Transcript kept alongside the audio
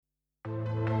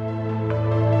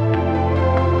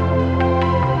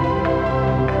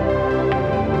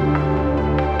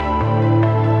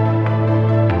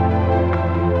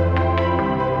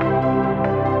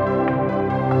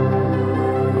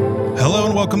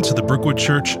Welcome to the Brookwood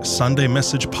Church Sunday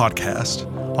Message Podcast.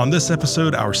 On this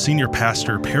episode, our senior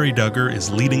pastor, Perry Duggar, is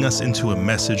leading us into a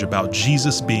message about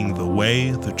Jesus being the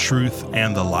way, the truth,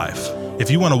 and the life.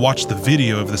 If you want to watch the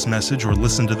video of this message or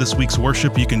listen to this week's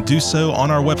worship, you can do so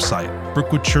on our website,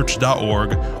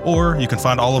 brookwoodchurch.org, or you can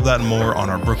find all of that and more on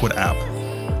our Brookwood app.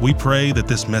 We pray that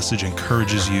this message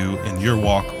encourages you in your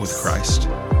walk with Christ.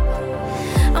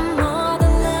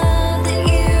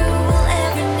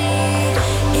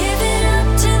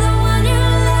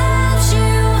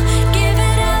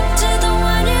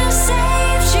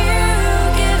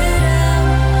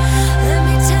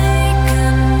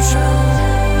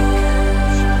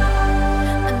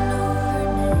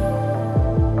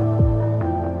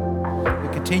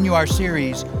 Continue our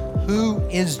series, Who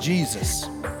is Jesus?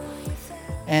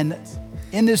 And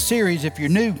in this series, if you're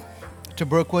new to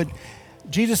Brookwood,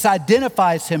 Jesus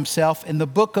identifies himself in the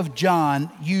book of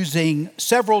John using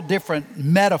several different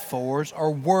metaphors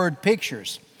or word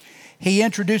pictures. He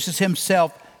introduces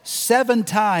himself 7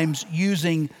 times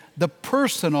using the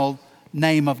personal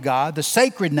name of God, the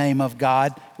sacred name of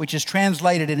God, which is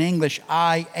translated in English,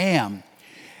 I am,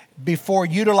 before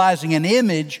utilizing an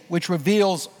image which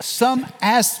reveals some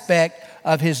aspect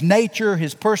of his nature,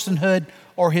 his personhood,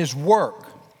 or his work.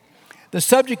 The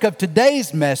subject of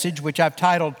today's message, which I've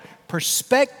titled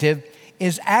Perspective,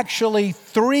 is actually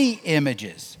 3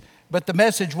 images, but the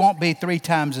message won't be 3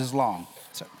 times as long.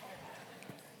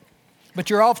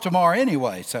 But you're off tomorrow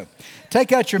anyway, so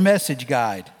take out your message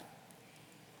guide.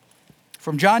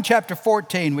 From John chapter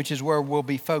 14, which is where we'll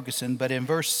be focusing, but in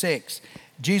verse 6,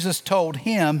 Jesus told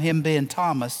him being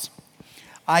Thomas,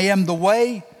 I am the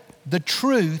way, the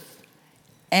truth,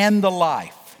 and the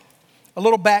life. A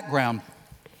little background,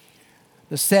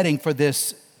 the setting for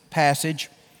this passage.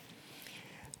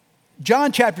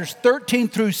 John chapters 13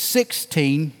 through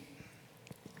 16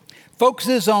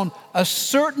 focuses on a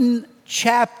certain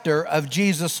chapter of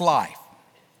Jesus' life.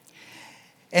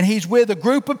 And he's with a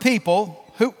group of people.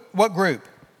 What group?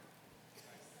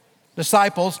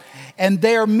 Disciples, and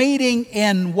they're meeting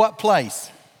in what place?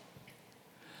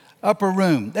 Upper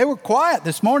room. They were quiet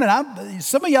this morning.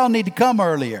 Some of y'all need to come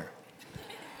earlier.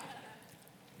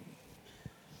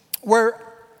 Where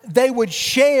they would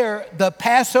share the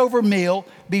Passover meal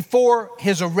before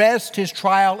his arrest, his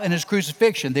trial, and his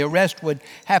crucifixion. The arrest would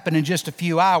happen in just a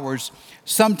few hours,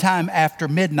 sometime after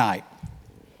midnight.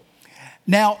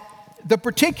 Now, the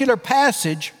particular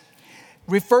passage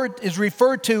is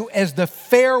referred to as the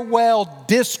farewell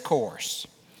discourse.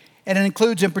 And it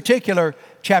includes in particular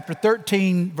chapter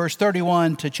 13, verse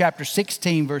 31 to chapter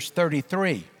 16, verse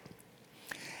 33.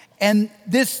 And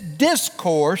this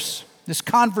discourse, this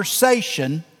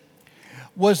conversation,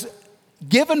 was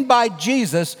given by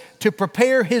Jesus to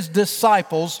prepare his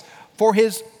disciples for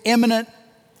his imminent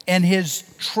and his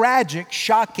tragic,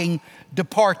 shocking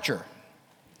departure.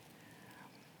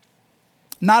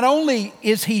 Not only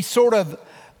is he sort of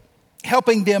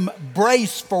helping them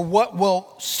brace for what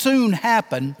will soon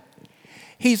happen,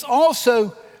 he's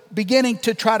also beginning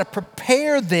to try to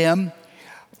prepare them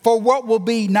for what will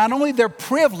be not only their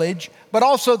privilege, but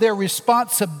also their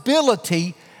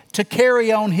responsibility to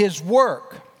carry on his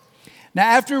work. Now,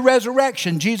 after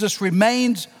resurrection, Jesus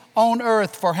remains on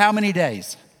earth for how many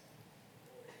days?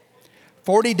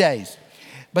 40 days.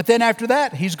 But then after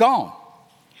that, he's gone.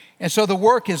 And so the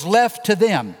work is left to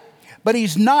them. But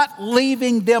he's not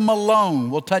leaving them alone.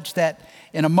 We'll touch that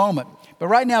in a moment. But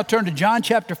right now, turn to John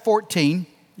chapter 14,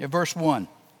 verse 1.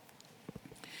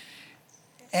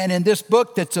 And in this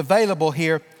book that's available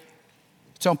here,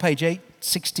 it's on page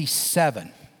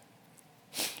 867.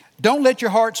 Don't let your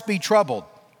hearts be troubled.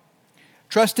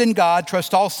 Trust in God,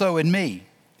 trust also in me.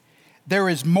 There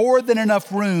is more than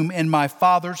enough room in my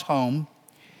Father's home.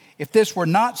 If this were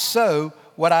not so,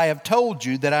 what I have told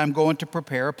you, that I'm going to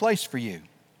prepare a place for you.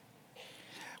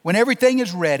 When everything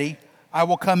is ready, I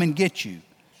will come and get you,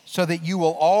 so that you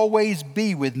will always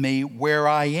be with me where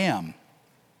I am.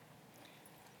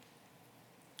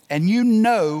 And you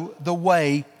know the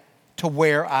way to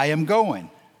where I am going.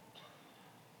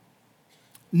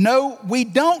 No, we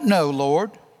don't know,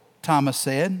 Lord, Thomas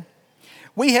said.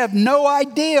 We have no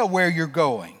idea where you're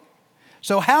going.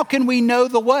 So how can we know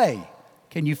the way?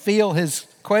 Can you feel his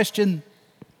question?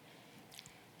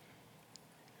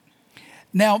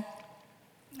 Now,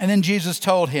 and then Jesus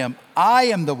told him, I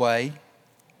am the way,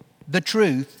 the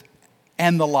truth,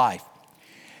 and the life.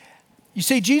 You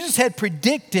see, Jesus had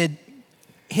predicted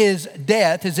his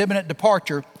death, his imminent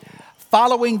departure,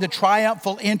 following the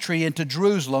triumphal entry into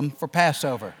Jerusalem for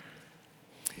Passover.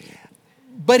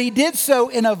 But he did so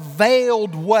in a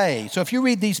veiled way. So if you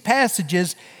read these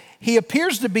passages, he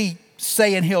appears to be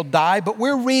saying he'll die, but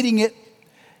we're reading it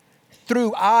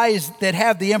through eyes that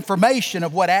have the information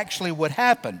of what actually would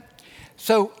happen.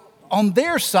 So on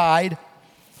their side,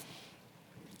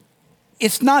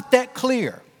 it's not that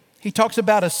clear. He talks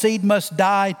about a seed must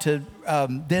die to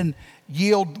then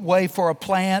yield way for a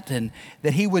plant, and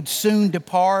that he would soon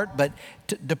depart, but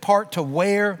to depart to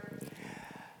where?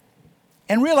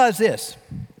 And realize this,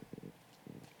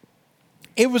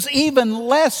 it was even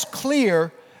less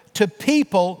clear to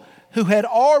people who had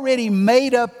already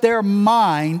made up their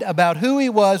mind about who he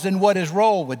was and what his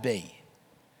role would be.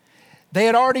 They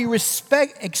had already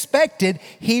expected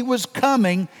he was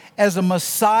coming as a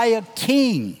Messiah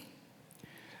king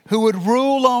who would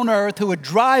rule on earth, who would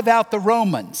drive out the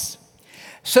Romans.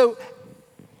 So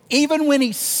even when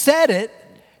he said it,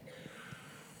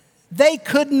 they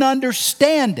couldn't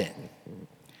understand it.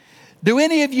 Do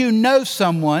any of you know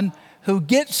someone who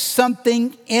gets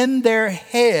something in their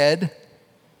head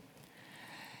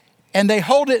and they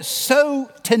hold it so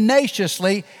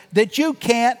tenaciously that you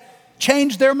can't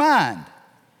change their mind?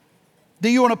 Do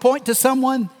you want to point to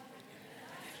someone?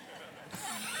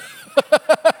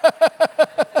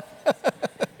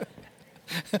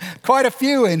 Quite a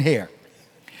few in here.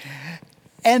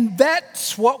 And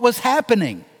that's what was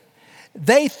happening.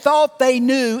 They thought they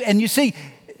knew, and you see,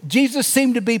 Jesus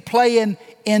seemed to be playing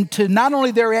into not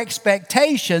only their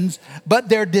expectations, but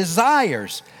their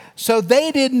desires. So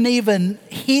they didn't even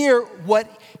hear what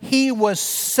he was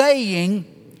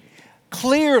saying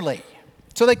clearly.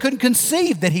 So they couldn't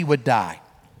conceive that he would die.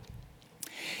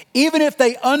 Even if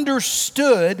they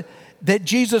understood that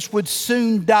Jesus would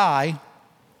soon die,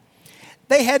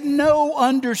 they had no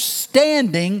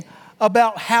understanding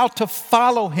about how to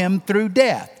follow him through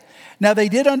death. Now, they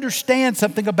did understand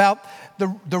something about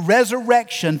the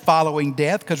resurrection following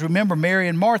death, because remember, Mary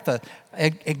and Martha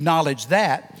acknowledged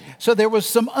that. So there was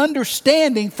some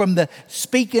understanding from the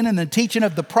speaking and the teaching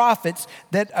of the prophets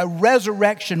that a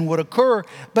resurrection would occur,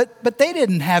 but they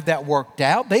didn't have that worked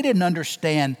out. They didn't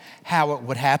understand how it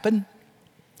would happen.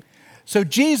 So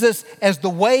Jesus, as the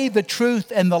way, the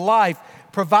truth, and the life,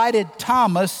 provided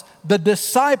Thomas, the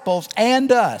disciples,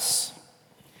 and us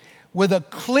with a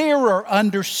clearer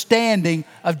understanding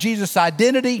of Jesus'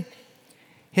 identity,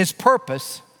 his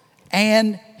purpose,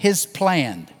 and his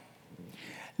plan.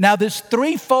 Now, this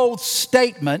threefold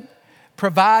statement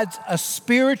provides a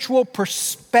spiritual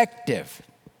perspective,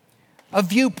 a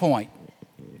viewpoint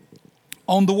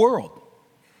on the world.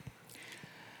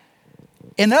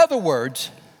 In other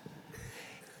words,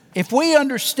 if we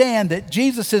understand that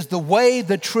Jesus is the way,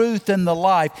 the truth, and the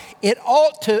life, it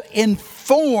ought to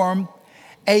inform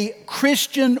a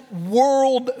Christian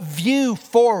world view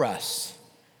for us.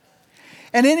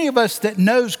 And any of us that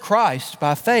knows Christ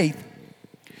by faith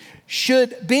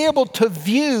should be able to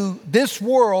view this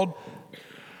world,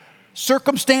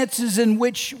 circumstances in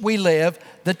which we live,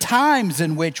 the times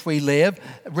in which we live,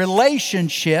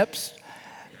 relationships,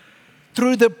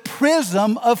 through the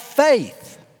prism of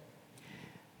faith.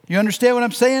 You understand what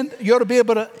I'm saying? You ought to be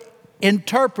able to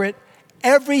interpret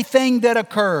everything that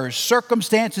occurs,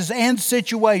 circumstances and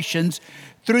situations,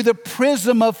 through the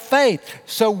prism of faith.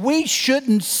 So we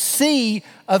shouldn't see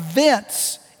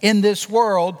events in this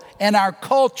world and our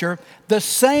culture the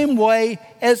same way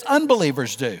as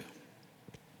unbelievers do.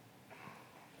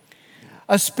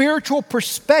 A spiritual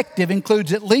perspective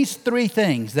includes at least three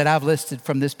things that I've listed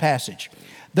from this passage.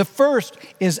 The first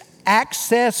is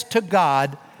access to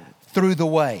God through the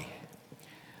way.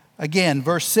 Again,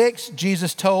 verse 6,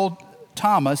 Jesus told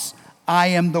Thomas, "I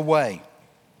am the way."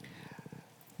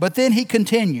 But then he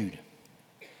continued,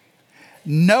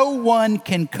 "No one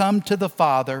can come to the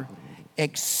Father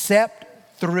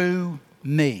except through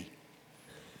me."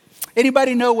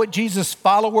 Anybody know what Jesus'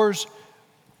 followers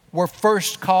were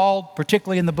first called,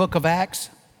 particularly in the book of Acts?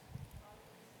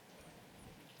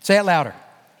 Say it louder.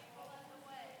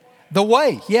 The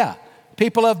way, yeah.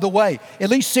 People of the way. At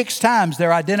least 6 times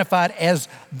they're identified as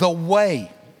the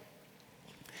way.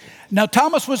 Now,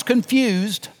 Thomas was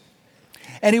confused,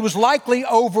 and he was likely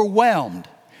overwhelmed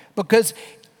because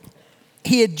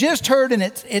he had just heard, and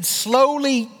it's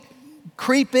slowly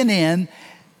creeping in,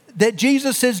 that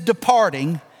Jesus is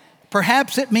departing.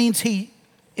 Perhaps it means he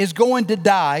is going to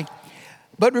die.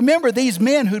 But remember, these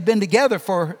men who'd been together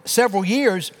for several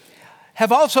years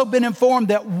have also been informed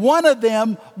that one of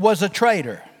them was a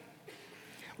traitor.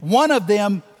 One of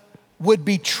them would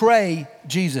betray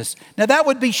Jesus. Now, that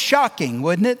would be shocking,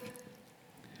 wouldn't it?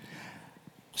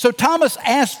 So Thomas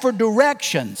asked for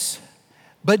directions,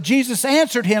 but Jesus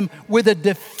answered him with a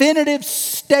definitive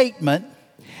statement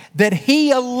that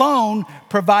he alone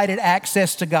provided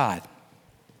access to God.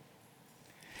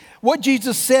 What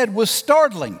Jesus said was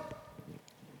startling,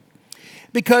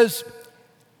 because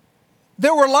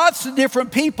there were lots of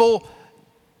different people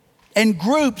and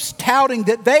groups touting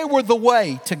that they were the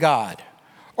way to God,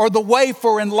 or the way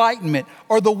for enlightenment,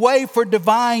 or the way for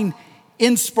divine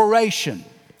inspiration.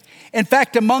 In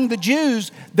fact, among the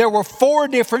Jews, there were 4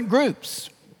 different groups,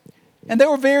 and they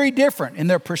were very different in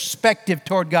their perspective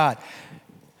toward God.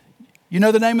 You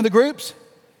know the name of the groups?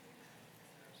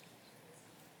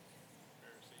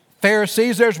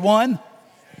 Pharisees, there's 1.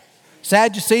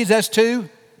 Sadducees, that's 2.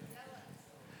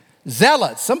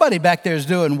 Zealots, somebody back there is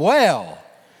doing well.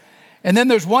 And then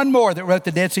there's 1 more that wrote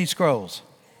the Dead Sea Scrolls.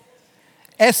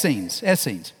 Essenes.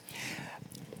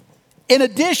 In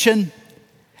addition,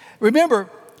 remember,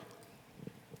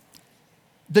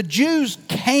 the Jews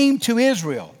came to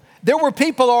Israel. There were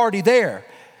people already there.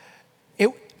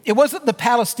 It wasn't the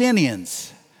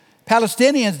Palestinians.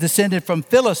 Palestinians descended from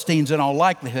Philistines in all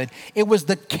likelihood. It was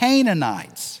the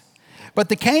Canaanites. But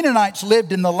the Canaanites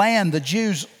lived in the land the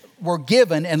Jews were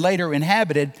given and later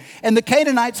inhabited. And the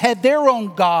Canaanites had their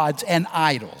own gods and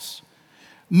idols.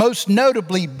 Most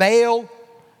notably Baal,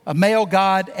 a male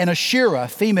god, and Asherah, a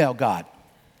female god.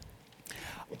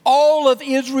 All of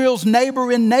Israel's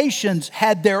neighboring nations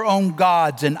had their own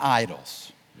gods and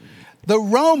idols. The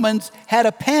Romans had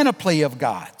a panoply of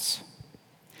gods.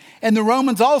 And the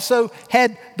Romans also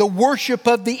had the worship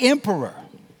of the emperor.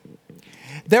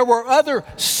 There were other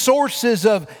sources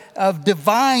of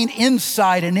divine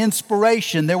insight and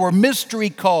inspiration. There were mystery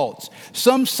cults.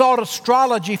 Some sought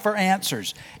astrology for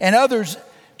answers, and others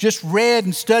just read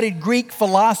and studied Greek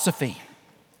philosophy.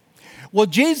 Well,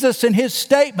 Jesus in his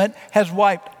statement has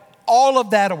wiped all of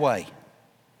that away.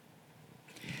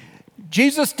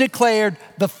 Jesus declared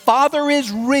the Father is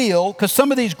real, because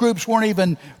some of these groups weren't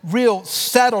even real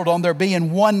settled on there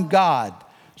being one God.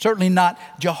 Certainly not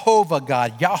Jehovah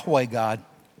God, Yahweh God.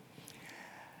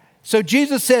 So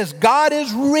Jesus says God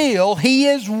is real, He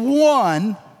is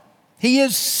one, He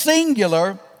is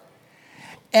singular,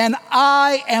 and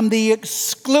I am the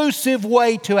exclusive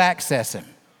way to access Him.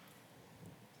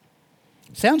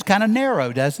 Sounds kind of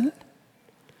narrow, doesn't it?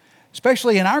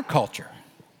 Especially in our culture.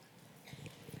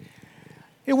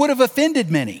 It would have offended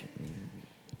many.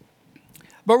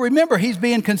 But remember, he's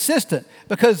being consistent,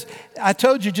 because I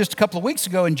told you just a couple of weeks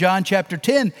ago in John chapter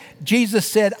 10, Jesus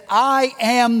said, I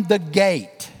am the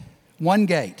gate, one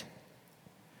gate.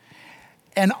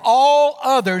 And all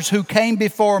others who came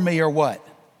before me are what?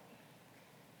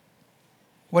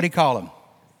 What do you call them?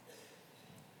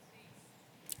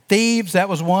 Thieves, that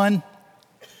was one.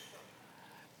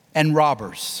 And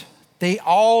robbers.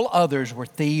 All others were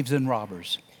thieves and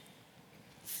robbers.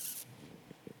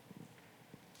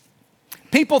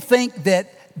 People think that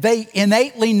they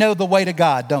innately know the way to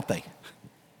God, don't they?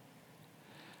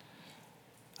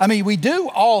 I mean, we do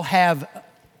all have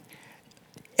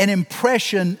an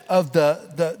impression of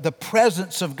the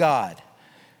presence of God.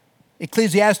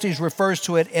 Ecclesiastes refers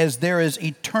to it as there is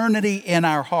eternity in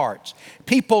our hearts.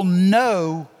 People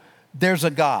know there's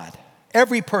a God.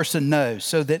 Every person knows,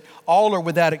 so that all are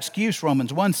without excuse,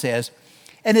 Romans 1 says.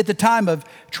 And at the time of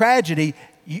tragedy,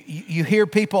 you hear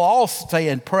people all say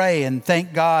and pray and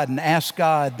thank God and ask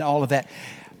God and all of that.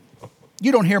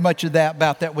 You don't hear much of that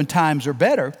about that when times are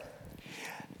better.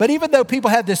 But even though people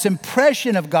have this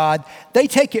impression of God, they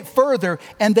take it further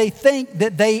and they think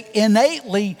that they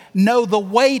innately know the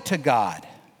way to God.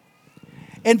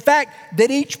 In fact,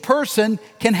 that each person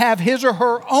can have his or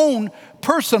her own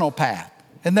personal path.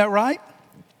 Isn't that right?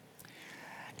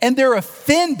 And they're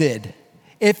offended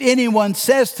if anyone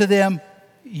says to them,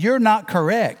 you're not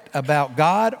correct about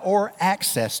God or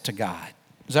access to God.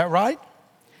 Is that right?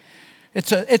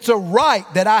 It's a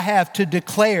right that I have to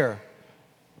declare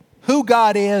who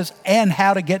God is and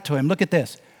how to get to Him. Look at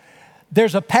this.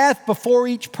 There's a path before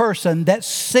each person that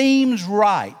seems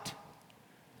right.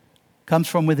 Comes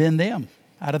from within them,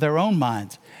 out of their own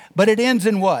minds. But it ends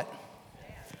in what?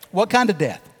 What kind of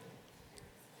death?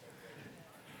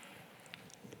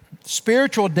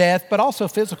 Spiritual death, but also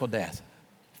physical death.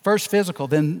 First physical,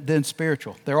 then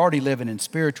spiritual. They're already living in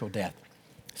spiritual death,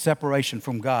 separation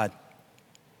from God.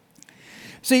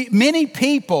 See, many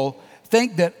people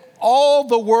think that all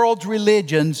the world's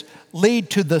religions lead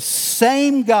to the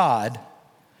same God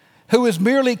who is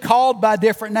merely called by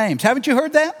different names. Haven't you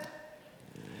heard that?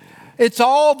 It's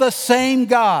all the same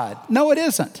God. No, it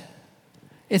isn't.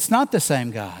 It's not the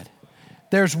same God.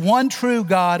 There's one true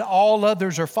God, all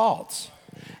others are false.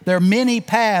 There are many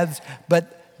paths,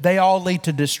 but they all lead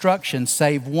to destruction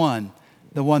save one,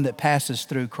 the one that passes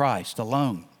through Christ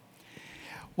alone.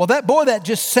 Well, that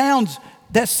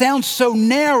sounds so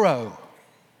narrow.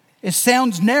 It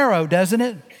sounds narrow, doesn't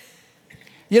it?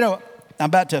 You know, I'm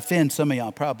about to offend some of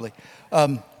y'all probably.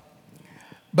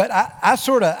 But I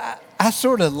I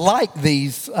sort of like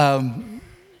these in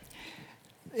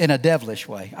a devilish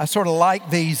way. I sort of like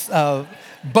these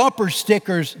bumper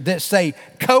stickers that say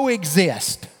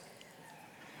coexist.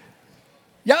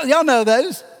 Y'all know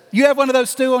those. You have one of those,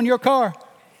 Stu, on your car?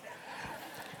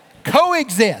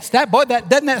 Coexist.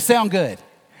 Doesn't that sound good?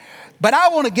 But I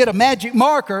want to get a magic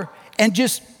marker and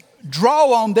just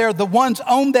draw on there the ones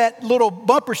on that little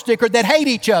bumper sticker that hate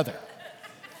each other,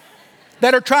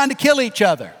 that are trying to kill each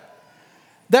other,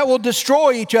 that will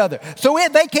destroy each other. So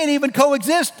they can't even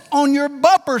coexist on your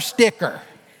bumper sticker.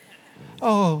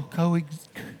 Oh,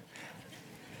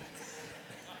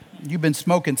 you've been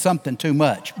smoking something too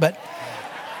much, but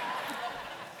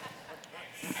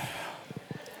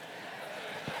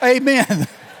amen.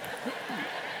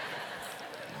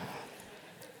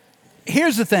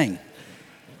 Here's the thing.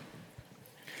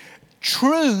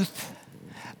 Truth,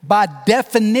 by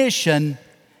definition,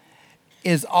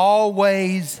 is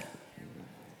always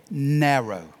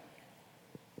narrow.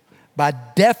 By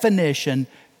definition,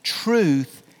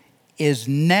 truth is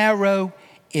narrow,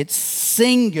 it's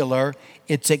singular,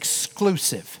 it's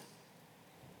exclusive.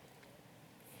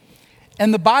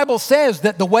 And the Bible says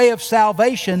that the way of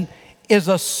salvation is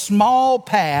a small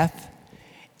path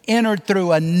entered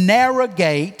through a narrow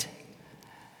gate,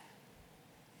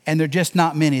 and there are just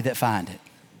not many that find it.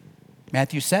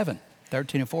 Matthew 7,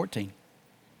 13 and 14.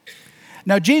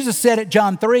 Now, Jesus said at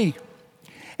John 3,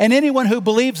 and anyone who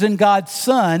believes in God's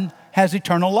Son has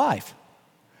eternal life.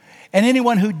 And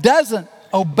anyone who doesn't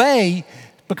obey,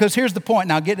 because here's the point,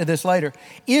 and I'll get to this later.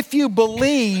 If you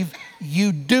believe,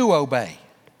 you do obey.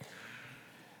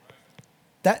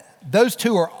 Those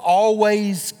two are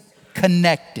always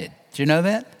connected. Do you know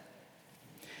that?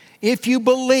 If you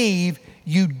believe,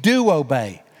 you do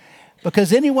obey.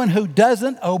 Because anyone who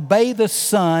doesn't obey the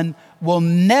Son will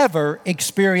never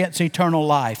experience eternal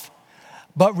life,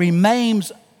 but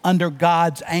remains under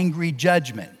God's angry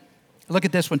judgment. Look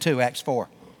at this one too, Acts 4.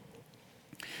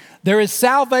 There is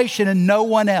salvation in no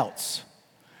one else.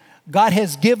 God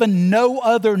has given no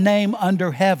other name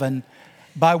under heaven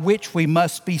by which we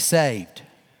must be saved.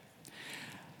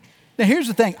 Now here's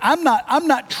the thing. I'm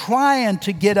not trying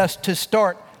to get us to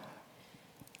start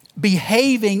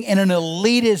behaving in an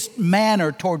elitist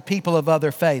manner toward people of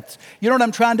other faiths. You know what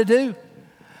I'm trying to do?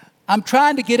 I'm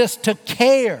trying to get us to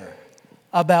care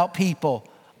about people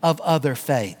of other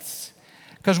faiths.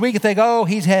 Because we can think, oh,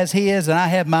 he has his and I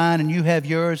have mine and you have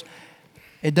yours.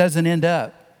 It doesn't end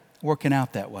up working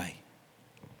out that way.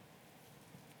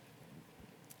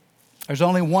 There's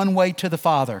only one way to the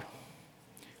Father,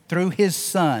 through His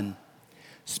Son,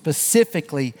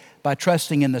 specifically by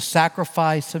trusting in the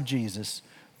sacrifice of Jesus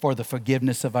for the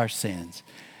forgiveness of our sins.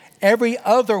 Every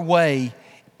other way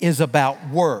is about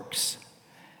works.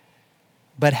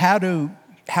 But how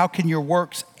can your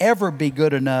works ever be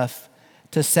good enough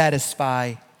to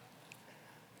satisfy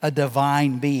a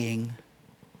divine being?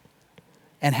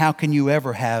 And how can you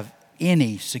ever have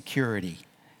any security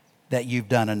that you've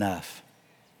done enough?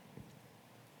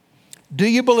 Do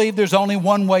you believe there's only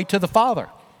one way to the Father?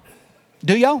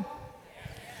 Do y'all?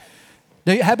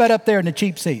 How about up there in the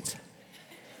cheap seats?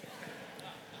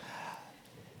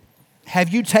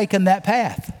 Have you taken that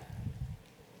path?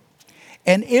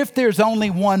 And if there's only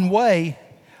one way,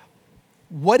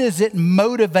 what is it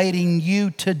motivating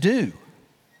you to do?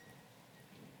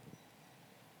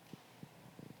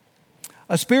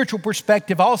 A spiritual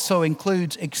perspective also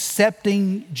includes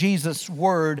accepting Jesus'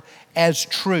 word as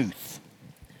truth.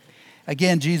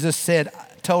 Again, Jesus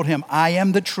told him, I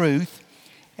am the truth.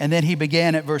 And then he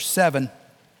began at verse 7.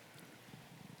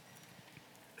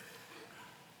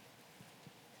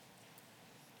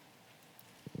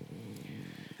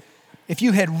 If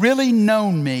you had really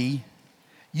known me,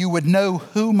 you would know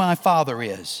who my Father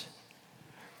is.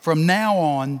 From now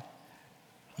on,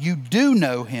 you do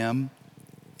know him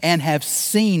and have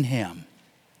seen him.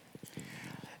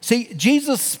 See,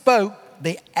 Jesus spoke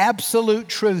the absolute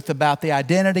truth about the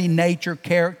identity, nature,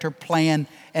 character, plan,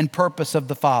 and purpose of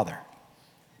the Father.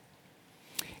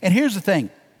 And here's the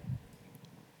thing.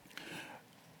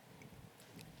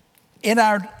 In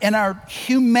our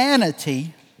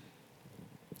humanity,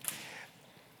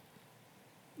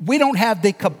 we don't have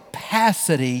the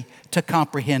capacity to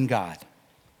comprehend God.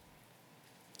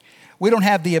 We don't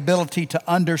have the ability to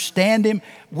understand him.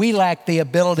 We lack the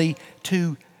ability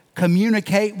to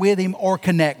communicate with him or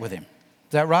connect with him.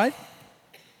 Is that right?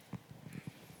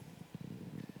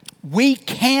 We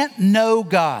can't know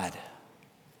God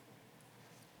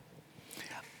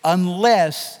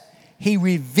unless he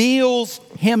reveals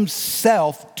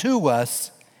himself to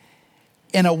us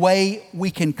in a way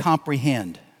we can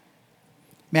comprehend.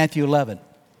 Matthew 11.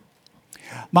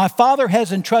 My Father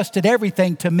has entrusted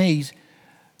everything to me.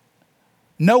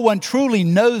 No one truly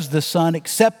knows the Son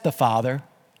except the Father,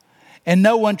 and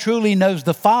no one truly knows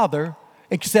the Father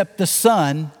except the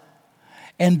Son,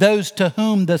 and those to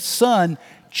whom the Son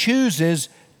chooses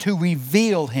to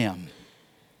reveal him.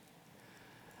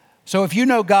 So if you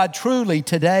know God truly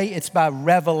today, it's by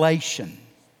revelation.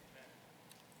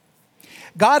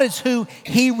 God is who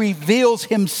he reveals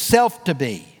himself to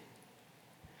be.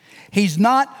 He's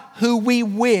not who we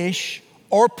wish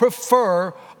or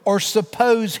prefer or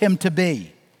suppose him to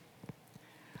be.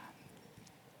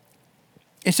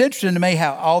 It's interesting to me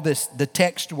how all this, the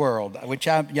text world, which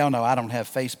y'all know I don't have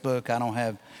Facebook, I don't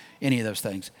have any of those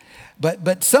things.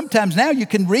 But sometimes now you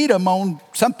can read them on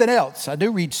something else. I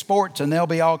do read sports, and there'll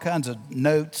be all kinds of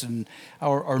notes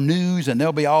or news, and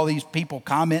there'll be all these people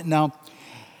commenting on.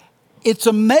 It's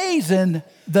amazing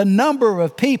the number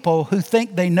of people who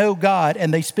think they know God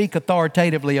and they speak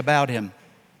authoritatively about him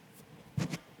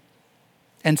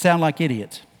and sound like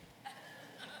idiots.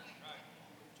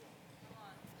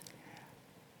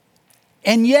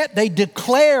 And yet they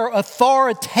declare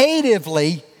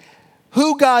authoritatively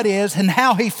who God is and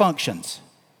how he functions.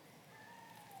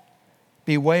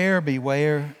 Beware,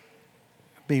 beware,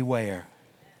 beware.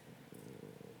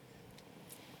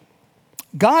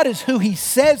 God is who he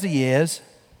says he is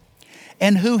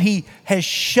and who he has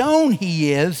shown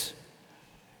he is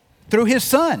through his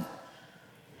Son.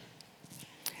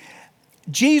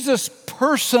 Jesus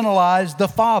personalized the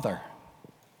Father.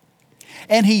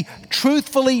 And he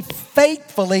truthfully,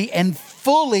 faithfully, and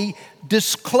fully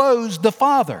disclosed the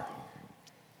Father.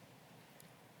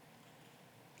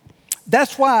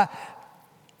 That's why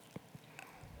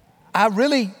I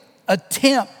really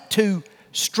attempt to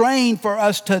strain for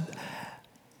us to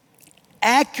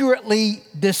accurately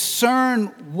discern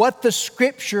what the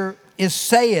Scripture is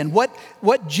saying,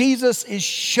 what Jesus is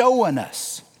showing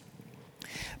us.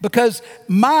 Because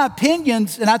my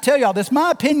opinions, and I tell y'all this,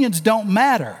 my opinions don't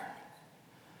matter.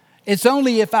 It's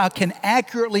only if I can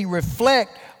accurately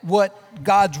reflect what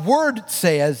God's Word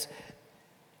says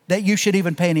that you should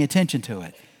even pay any attention to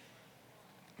it.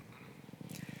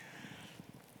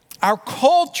 Our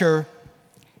culture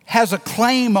has a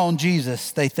claim on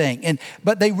Jesus, they think,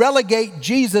 but they relegate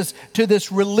Jesus to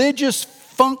this religious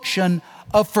function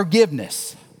of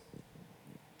forgiveness.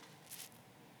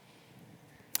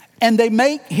 And they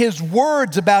make his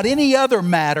words about any other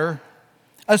matter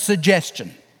a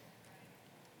suggestion.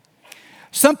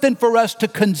 Something for us to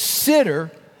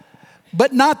consider,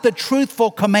 but not the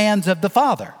truthful commands of the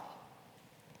Father.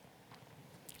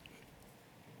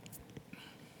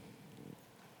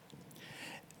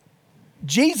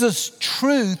 Jesus'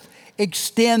 truth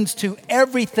extends to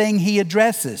everything he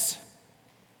addresses.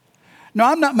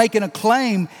 Now, I'm not making a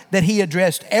claim that he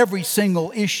addressed every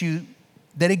single issue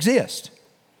that exists.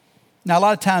 Now, a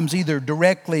lot of times, either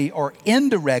directly or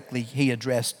indirectly, he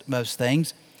addressed most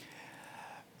things.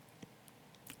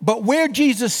 But where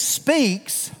Jesus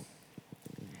speaks,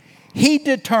 he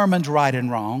determines right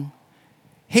and wrong.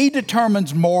 He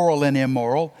determines moral and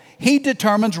immoral. He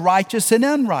determines righteous and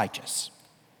unrighteous.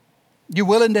 You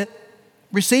willing to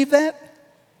receive that?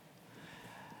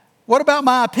 What about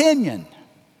my opinion?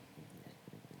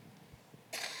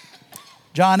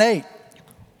 John 8.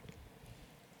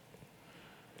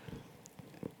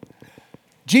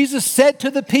 Jesus said to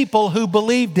the people who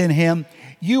believed in him,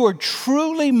 "You are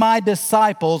truly my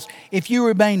disciples if you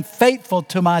remain faithful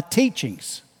to my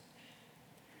teachings.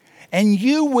 And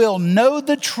you will know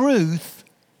the truth,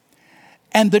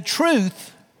 and the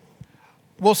truth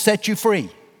will set you free."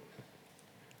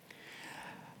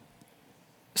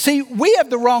 See, we have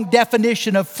the wrong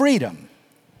definition of freedom,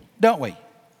 don't we?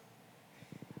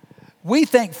 We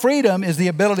think freedom is the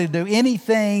ability to do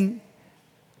anything,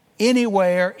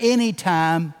 anywhere,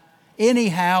 anytime,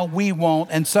 anyhow we want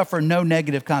and suffer no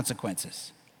negative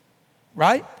consequences.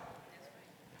 Right?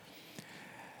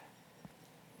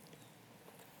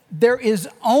 There is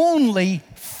only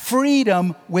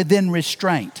freedom within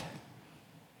restraint.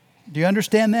 Do you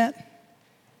understand that?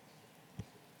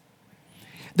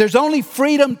 There's only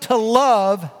freedom to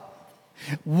love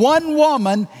one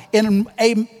woman in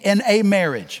a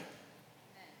marriage.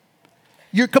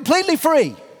 You're completely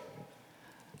free.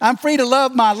 I'm free to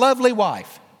love my lovely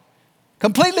wife.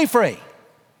 Completely free.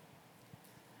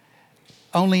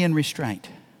 Only in restraint.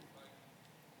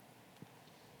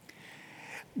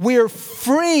 We're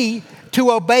free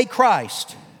to obey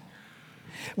Christ.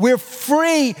 We're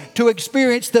free to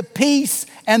experience the peace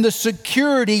and the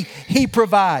security he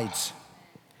provides.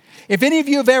 If any of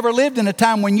you have ever lived in a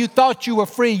time when you thought you were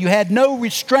free, you had no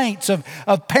restraints of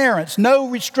parents, no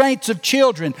restraints of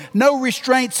children, no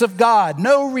restraints of God,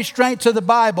 no restraints of the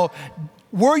Bible,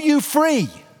 were you free?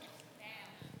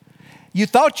 You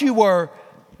thought you were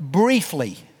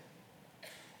briefly,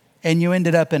 and you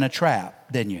ended up in a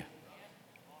trap, didn't you?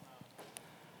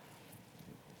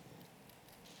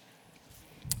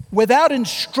 Without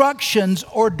instructions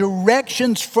or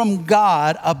directions from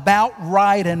God about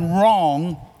right and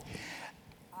wrong,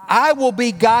 I will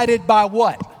be guided by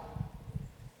what?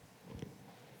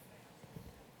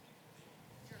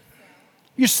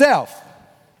 Yourself.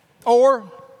 Or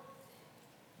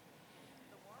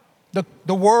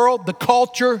the world, the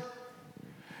culture,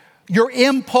 your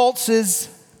impulses.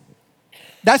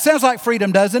 That sounds like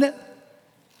freedom, doesn't it?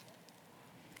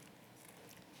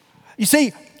 You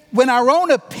see, when our own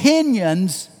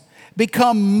opinions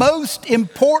become most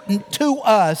important to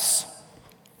us,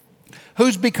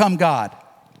 who's become God?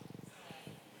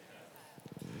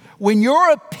 When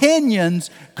your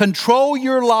opinions control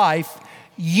your life,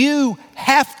 you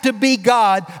have to be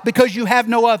God because you have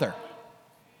no other.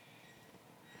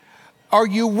 Are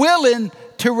you willing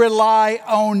to rely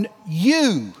on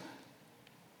you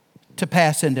to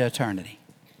pass into eternity?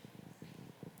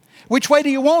 Which way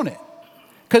do you want it?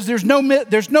 Because there's no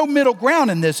middle ground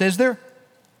in this, is there?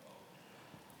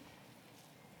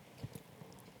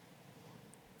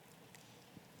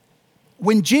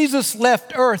 When Jesus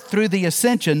left earth through the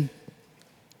ascension,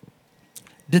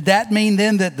 did that mean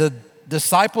then that the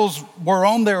disciples were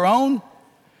on their own?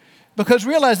 Because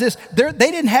realize this, they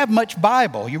didn't have much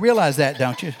Bible. You realize that,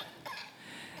 don't you?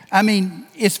 I mean,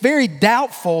 it's very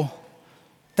doubtful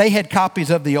they had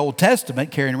copies of the Old Testament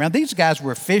carrying around. These guys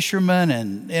were fishermen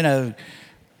and,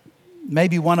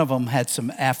 maybe one of them had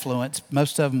some affluence.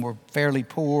 Most of them were fairly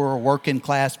poor or working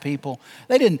class people.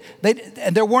 And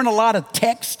there weren't a lot of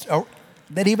texts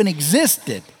that even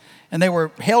existed. And they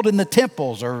were held in the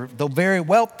temples or the very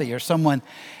wealthy or someone.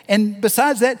 And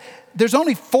besides that, there's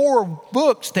only 4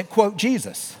 books that quote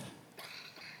Jesus.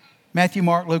 Matthew,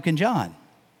 Mark, Luke, and John.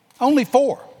 Only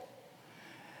 4.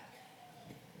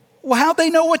 Well, how'd they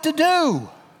know what to do?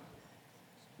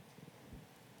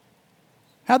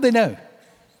 How'd they know?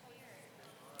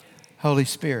 Holy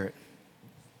Spirit.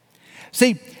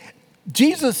 See,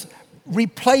 Jesus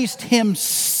replaced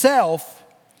himself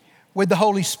with the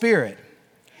Holy Spirit,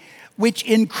 which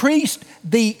increased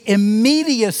the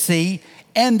immediacy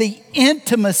and the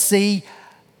intimacy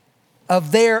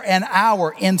of their and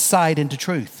our insight into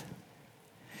truth.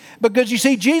 Because you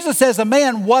see, Jesus as a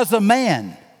man was a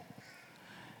man.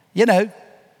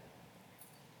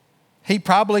 He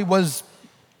probably was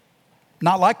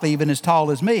not likely even as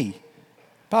tall as me.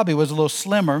 Probably was a little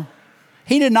slimmer.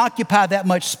 He didn't occupy that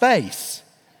much space.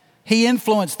 He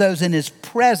influenced those in his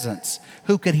presence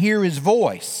who could hear his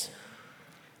voice.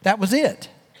 That was it.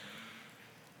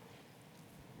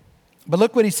 But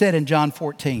look what he said in John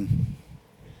 14.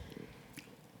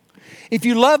 If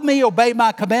you love me, obey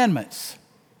my commandments.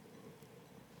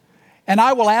 And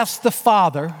I will ask the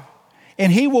Father,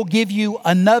 and he will give you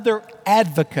another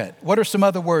advocate. What are some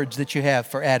other words that you have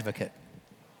for advocate?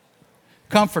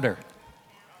 Comforter.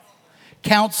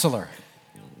 Counselor.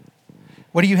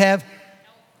 What do you have?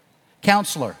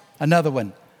 Counselor. Another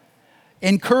one.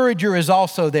 Encourager is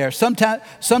also there. Some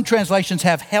translations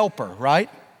have helper, right?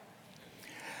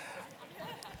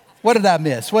 What did I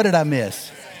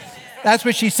miss? That's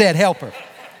what she said, helper.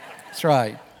 That's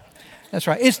right.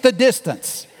 It's the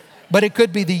distance, but it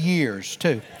could be the years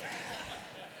too.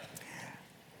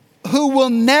 Who will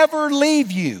never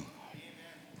leave you.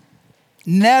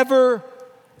 Never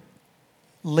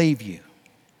leave you.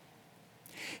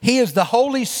 He is the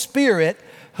Holy Spirit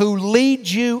who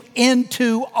leads you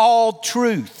into all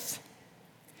truth.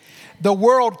 The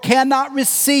world cannot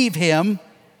receive him.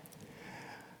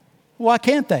 Why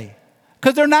can't they?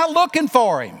 Because they're not looking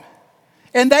for him.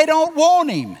 And they don't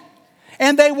want him.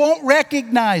 And they won't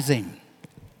recognize him.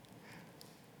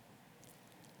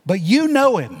 But you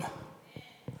know him.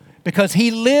 Because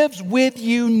he lives with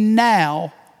you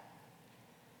now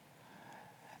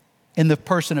in the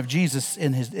person of Jesus,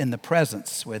 in the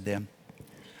presence with them.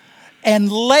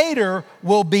 And later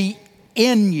will be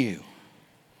in you.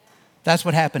 That's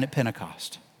what happened at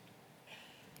Pentecost.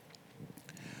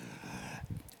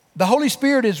 The Holy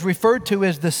Spirit is referred to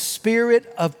as the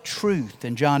Spirit of truth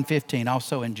in John 15,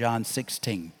 also in John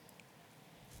 16.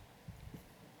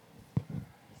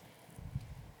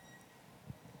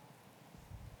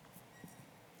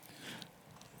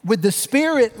 With the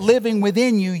Spirit living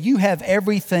within you, you have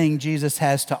everything Jesus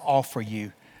has to offer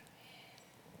you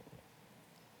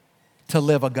to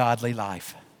live a godly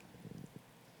life.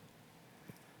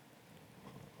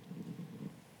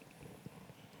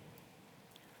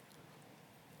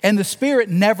 And the Spirit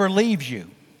never leaves you.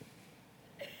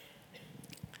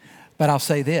 But I'll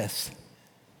say this.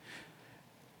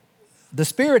 The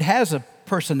Spirit has a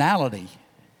personality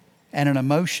and an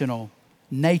emotional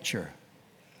nature.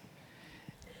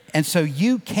 And so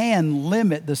you can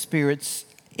limit the Spirit's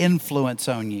influence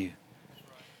on you.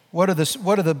 What are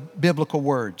the biblical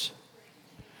words?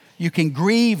 You can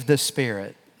grieve the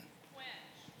Spirit.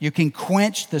 You can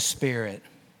quench the Spirit.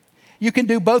 You can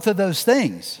do both of those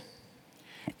things.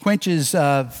 Quench is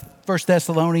 1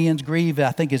 Thessalonians, grieve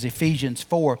I think is Ephesians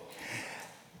 4.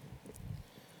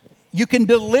 You can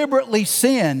deliberately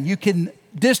sin. You can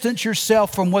distance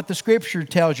yourself from what the Scripture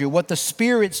tells you, what the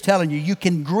Spirit's telling you. You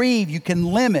can grieve. You can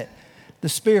limit the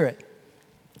Spirit.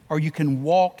 Or you can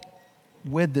walk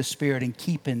with the Spirit and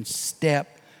keep in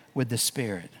step with the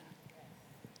Spirit.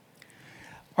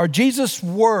 Are Jesus'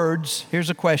 words, here's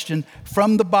a question,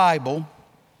 from the Bible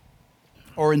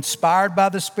or inspired by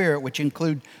the Spirit, which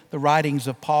include the writings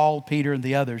of Paul, Peter, and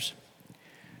the others,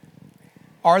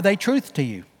 are they truth to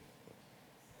you?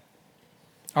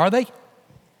 Are they?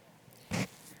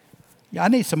 Yeah, I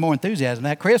need some more enthusiasm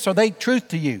than that. Chris, are they truth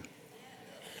to you?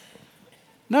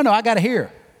 No, I got to hear.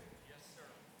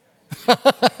 Yes, sir.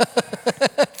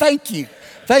 Thank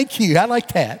you. I like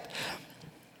that.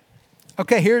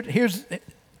 Okay, here's,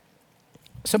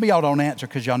 some of y'all don't answer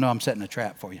because y'all know I'm setting a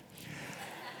trap for you.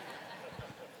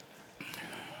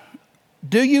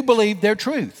 Do you believe they're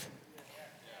truth?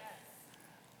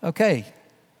 Okay.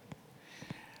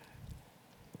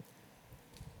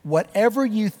 Whatever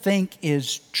you think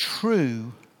is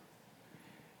true,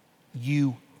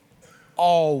 you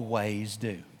always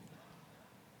do.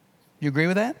 You agree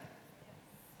with that?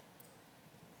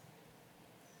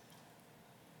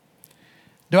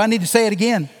 Do I need to say it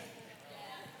again?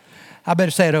 I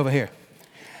better say it over here.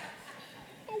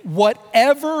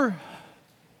 Whatever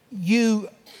you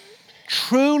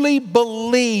truly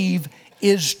believe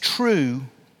is true,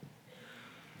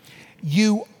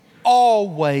 you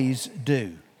always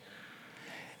do.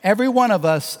 Every one of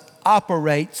us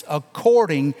operates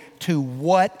according to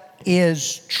what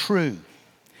is true.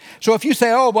 So if you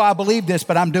say, oh, well, I believe this,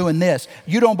 but I'm doing this,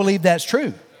 you don't believe that's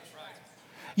true.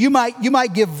 You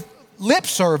might give lip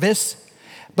service,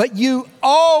 but you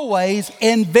always,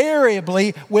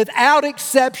 invariably, without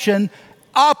exception,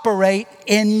 operate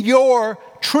in your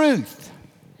truth.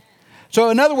 So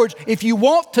in other words, if you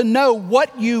want to know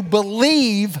what you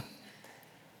believe,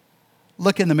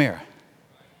 look in the mirror.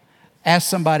 Ask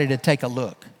somebody to take a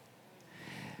look.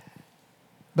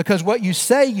 Because what you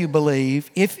say you believe,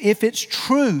 if it's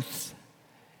truth,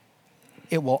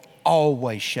 it will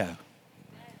always show.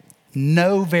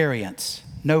 No variance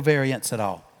at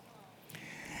all.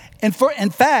 And in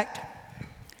fact,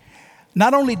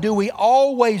 not only do we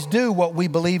always do what we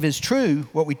believe is true,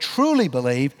 what we truly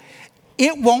believe,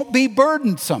 it won't be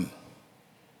burdensome.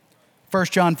 1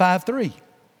 John 5:3.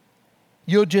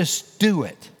 You'll just do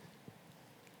it.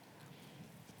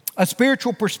 A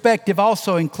spiritual perspective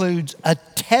also includes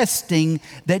attesting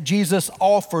that Jesus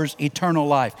offers eternal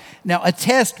life. Now,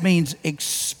 attest means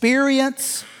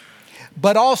experience,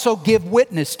 but also give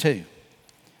witness to.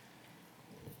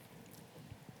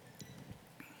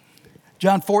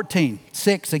 John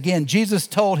 14:6, again, Jesus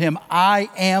told him, I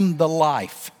am the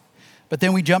life. But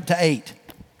then we jump to 8.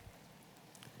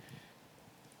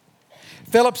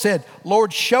 Philip said,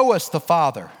 Lord, show us the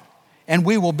Father, and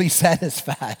we will be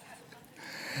satisfied.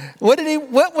 What did he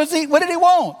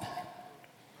want?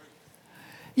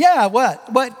 Yeah,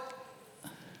 what?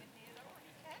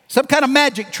 Some kind of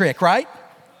magic trick, right?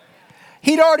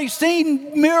 He'd already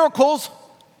seen miracles.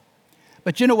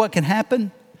 But you know what can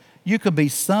happen? You can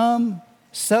become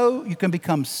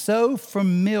so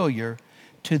familiar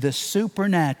to the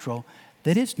supernatural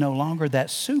that it's no longer that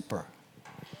super.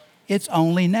 It's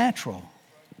only natural.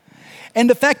 And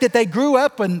the fact that they grew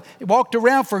up and walked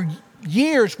around for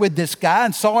years with this guy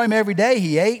and saw him every day.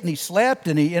 He ate and he slept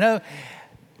and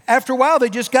after a while they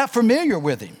just got familiar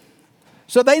with him.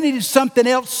 So they needed something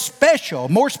else special,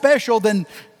 more special than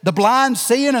the blind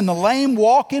seeing and the lame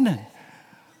walking. And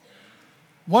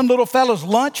one little fellow's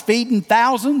lunch feeding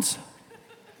thousands.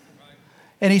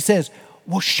 And he says,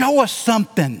 well, show us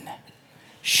something.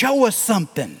 Show us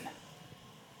something.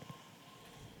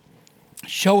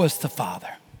 Show us the Father.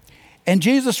 And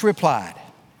Jesus replied,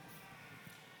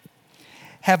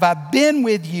 have I been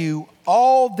with you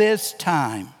all this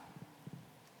time,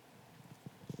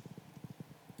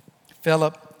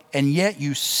 Philip, and yet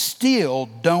you still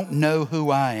don't know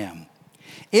who I am?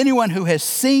 Anyone who has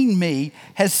seen me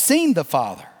has seen the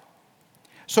Father.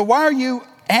 So why are you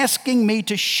asking me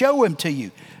to show him to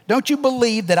you? Don't you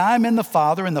believe that I'm in the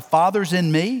Father and the Father's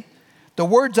in me? The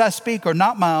words I speak are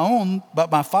not my own, but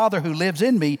my Father who lives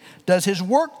in me does his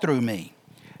work through me.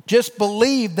 Just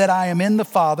believe that I am in the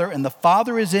Father and the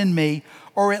Father is in me,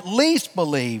 or at least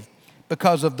believe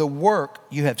because of the work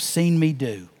you have seen me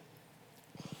do.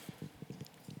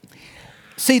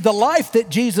 See, the life that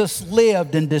Jesus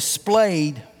lived and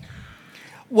displayed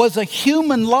was a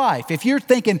human life. If you're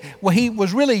thinking, well, he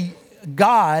was really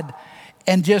God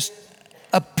and just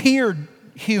appeared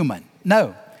human.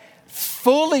 No,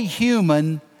 fully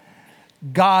human,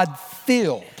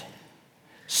 God-filled,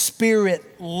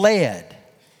 Spirit-led,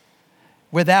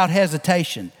 without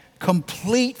hesitation,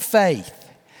 complete faith,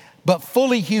 but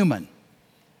fully human.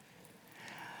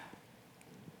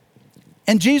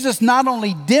 And Jesus not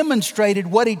only demonstrated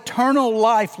what eternal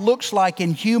life looks like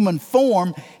in human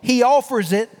form, he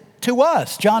offers it to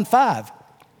us. John 5.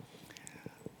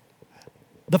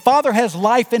 The Father has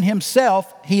life in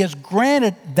himself. He has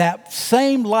granted that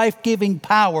same life-giving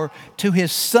power to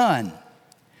his Son.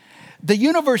 The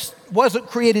universe wasn't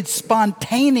created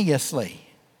spontaneously.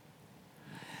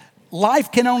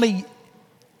 Life can only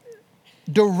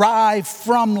derive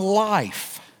from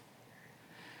life.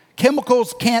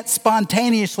 Chemicals can't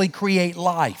spontaneously create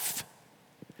life.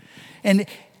 And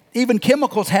even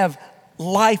chemicals have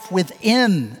life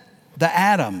within the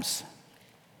atoms.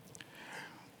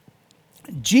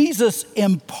 Jesus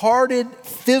imparted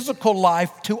physical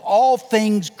life to all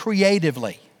things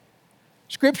creatively.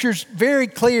 Scripture's very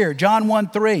clear. John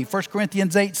 1:3, 1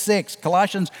 Corinthians 8:6,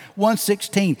 Colossians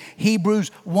 1:16,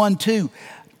 Hebrews 1:2.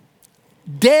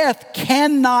 Death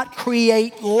cannot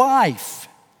create life.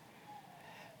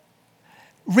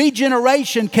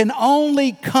 Regeneration can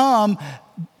only come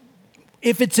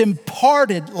if it's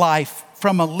imparted life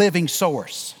from a living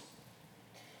source.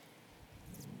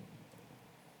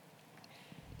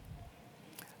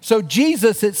 So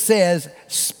Jesus, it says,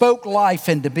 spoke life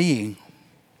into being,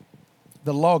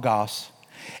 the Logos.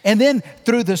 And then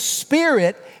through the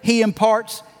Spirit, he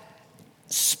imparts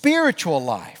spiritual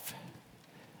life,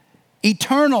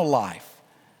 eternal life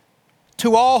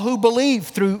to all who believe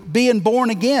through being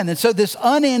born again. And so this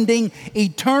unending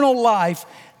eternal life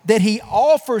that he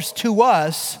offers to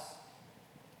us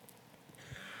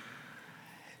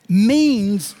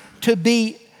means to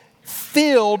be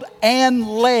filled and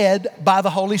led by the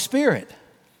Holy Spirit.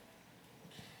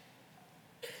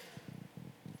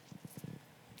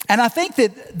 And I think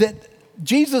that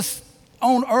Jesus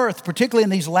on earth, particularly in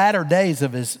these latter days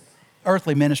of his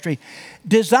earthly ministry,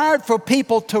 desired for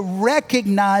people to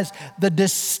recognize the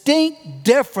distinct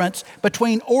difference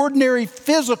between ordinary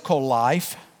physical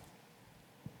life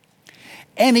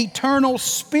and eternal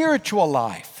spiritual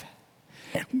life.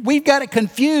 We've got it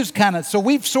confused kind of, so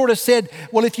we've sort of said,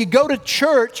 well, if you go to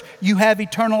church, you have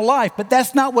eternal life. But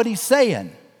that's not what he's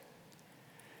saying.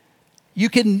 You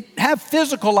can have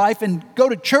physical life and go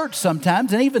to church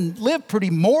sometimes and even live pretty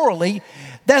morally.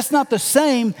 That's not the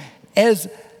same as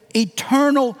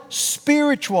eternal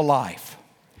spiritual life.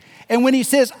 And when he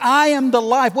says, I am the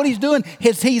life, what he's doing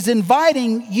is he's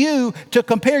inviting you to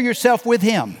compare yourself with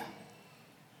him.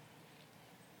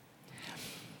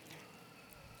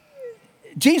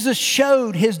 Jesus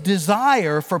showed his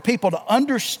desire for people to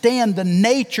understand the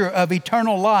nature of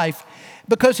eternal life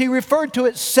because he referred to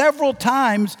it several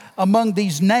times among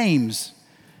these names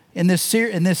in this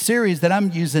series that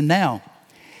I'm using now.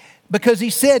 Because he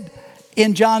said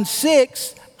in John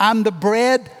 6, I'm the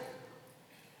bread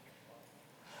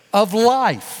of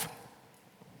life.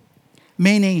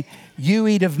 Meaning, you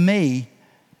eat of me,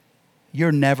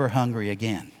 you're never hungry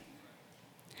again.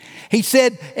 He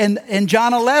said in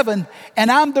John 11,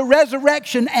 and I'm the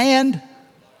resurrection and...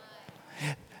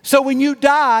 So when you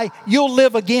die, you'll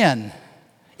live again.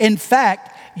 In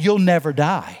fact, you'll never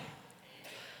die.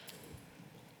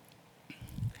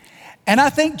 And I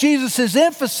think Jesus is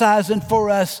emphasizing for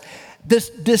us this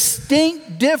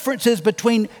distinct differences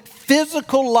between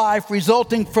physical life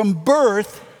resulting from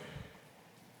birth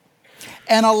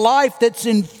and a life that's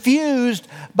infused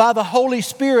by the Holy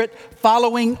Spirit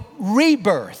following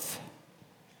rebirth.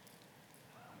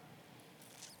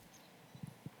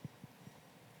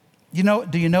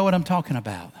 Do you know what I'm talking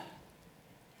about?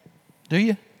 Do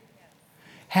you?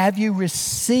 Have you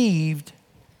received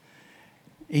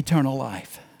eternal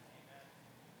life?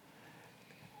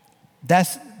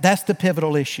 That's the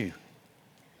pivotal issue.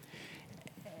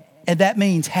 And that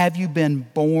means, have you been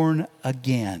born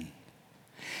again?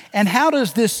 And how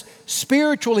does this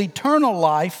spiritual eternal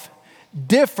life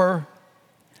differ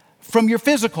from your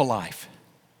physical life?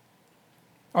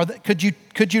 Could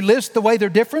you list the way they're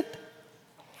different?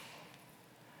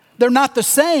 They're not the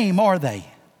same, are they?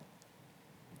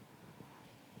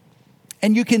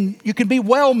 And you can be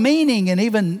well-meaning and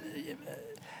even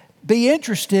be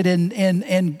interested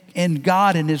in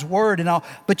God and His Word and all,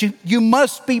 but you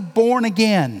must be born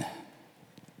again.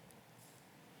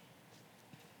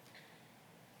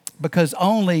 Because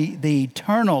only the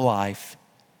eternal life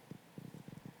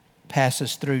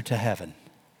passes through to heaven.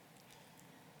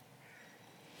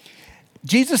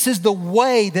 Jesus is the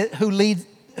way who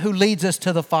leads us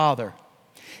to the Father.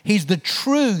 He's the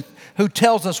truth who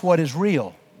tells us what is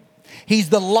real. He's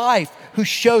the life who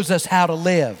shows us how to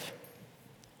live.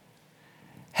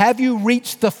 Have you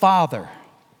reached the Father?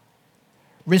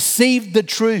 Received the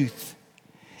truth?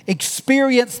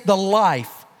 Experienced the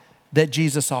life that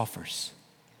Jesus offers?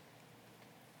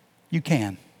 You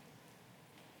can.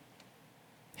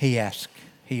 He asks,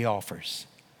 He offers.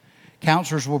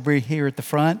 Counselors will be here at the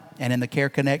front and in the Care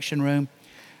Connection room.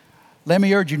 Let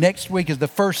me urge you, next week is the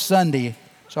first Sunday,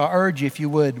 so I urge you, if you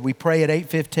would, we pray at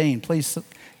 8:15. Please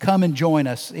come and join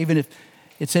us. Even if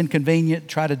it's inconvenient,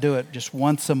 try to do it just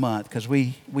once a month, because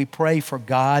we pray for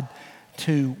God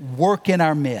to work in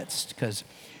our midst, because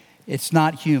it's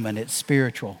not human, it's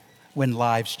spiritual when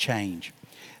lives change.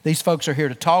 These folks are here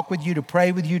to talk with you, to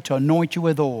pray with you, to anoint you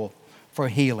with oil for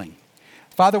healing.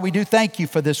 Father, we do thank you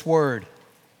for this word.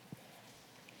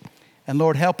 And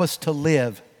Lord, help us to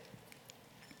live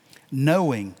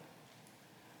knowing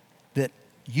that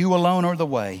you alone are the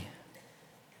way.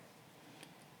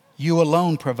 You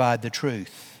alone provide the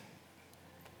truth.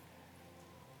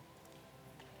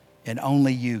 And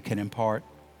only you can impart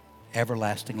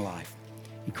everlasting life.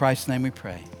 In Christ's name we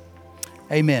pray.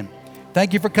 Amen.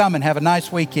 Thank you for coming. Have a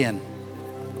nice weekend.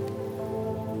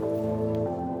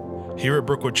 Here at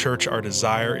Brookwood Church, our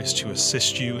desire is to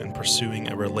assist you in pursuing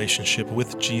a relationship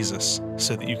with Jesus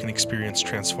so that you can experience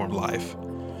transformed life.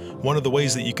 One of the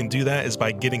ways that you can do that is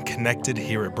by getting connected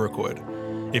here at Brookwood.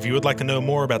 If you would like to know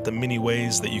more about the many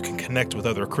ways that you can connect with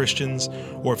other Christians,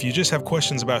 or if you just have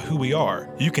questions about who we are,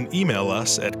 you can email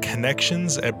us at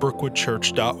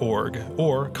connections@brookwoodchurch.org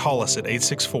or call us at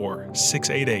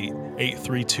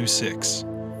 864-688-8326.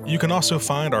 You can also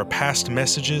find our past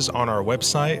messages on our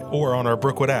website or on our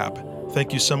Brookwood app.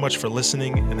 Thank you so much for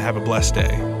listening, and have a blessed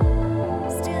day.